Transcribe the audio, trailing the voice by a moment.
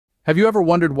Have you ever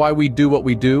wondered why we do what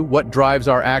we do, what drives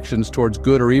our actions towards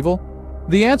good or evil?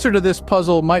 The answer to this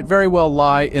puzzle might very well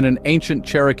lie in an ancient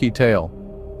Cherokee tale.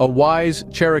 A wise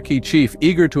Cherokee chief,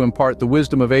 eager to impart the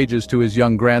wisdom of ages to his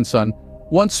young grandson,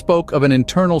 once spoke of an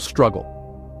internal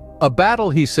struggle. A battle,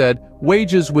 he said,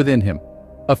 wages within him,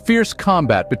 a fierce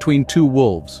combat between two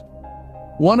wolves.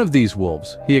 One of these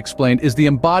wolves, he explained, is the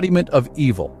embodiment of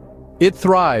evil. It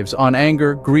thrives on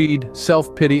anger, greed,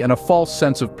 self-pity, and a false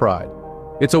sense of pride.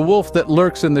 It's a wolf that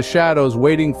lurks in the shadows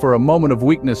waiting for a moment of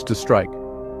weakness to strike.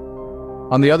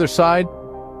 On the other side,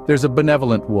 there's a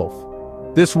benevolent wolf.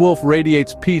 This wolf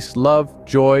radiates peace, love,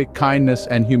 joy, kindness,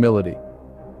 and humility.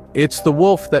 It's the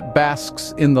wolf that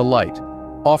basks in the light,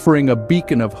 offering a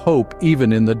beacon of hope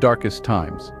even in the darkest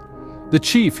times. The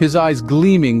chief, his eyes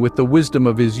gleaming with the wisdom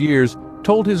of his years,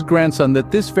 told his grandson that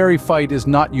this very fight is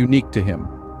not unique to him.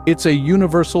 It's a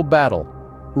universal battle,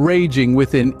 raging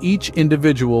within each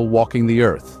individual walking the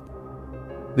earth.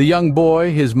 The young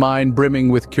boy, his mind brimming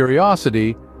with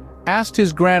curiosity, asked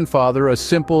his grandfather a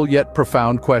simple yet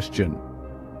profound question.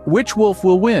 Which wolf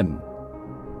will win?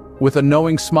 With a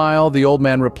knowing smile, the old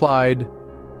man replied,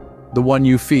 "The one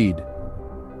you feed."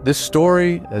 This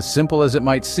story, as simple as it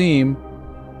might seem,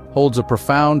 holds a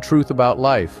profound truth about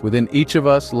life. Within each of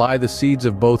us lie the seeds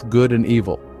of both good and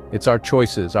evil. It's our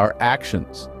choices, our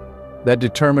actions, that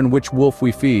determine which wolf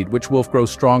we feed, which wolf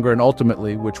grows stronger, and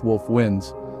ultimately which wolf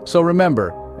wins. So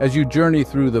remember, as you journey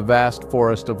through the vast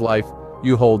forest of life,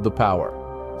 you hold the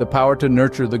power to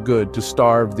nurture the good, to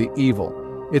starve the evil.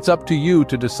 It's up to you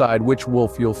to decide which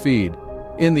wolf you'll feed.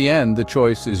 In the end, the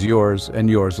choice is yours and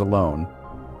yours alone.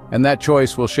 And that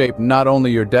choice will shape not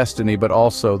only your destiny but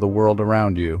also the world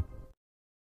around you.